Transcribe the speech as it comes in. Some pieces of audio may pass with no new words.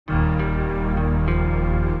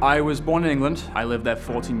I was born in England. I lived there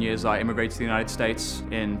for 14 years. I immigrated to the United States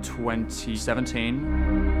in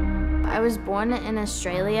 2017. I was born in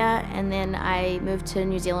Australia and then I moved to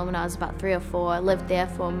New Zealand when I was about 3 or 4. I lived there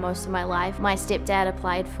for most of my life. My stepdad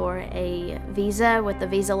applied for a visa with the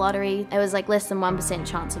visa lottery. It was like less than 1%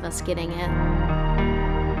 chance of us getting it.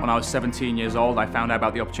 When I was 17 years old, I found out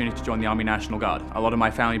about the opportunity to join the Army National Guard. A lot of my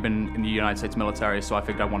family had been in the United States military, so I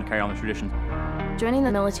figured I'd want to carry on the tradition. Joining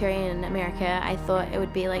the military in America, I thought it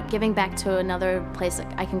would be like giving back to another place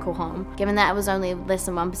that I can call home. Given that it was only less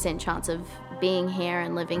than 1% chance of being here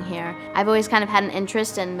and living here, I've always kind of had an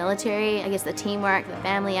interest in military. I guess the teamwork, the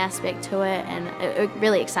family aspect to it, and it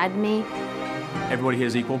really excited me. Everybody here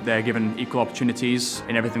is equal. They're given equal opportunities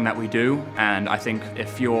in everything that we do, and I think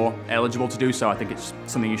if you're eligible to do so, I think it's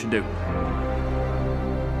something you should do.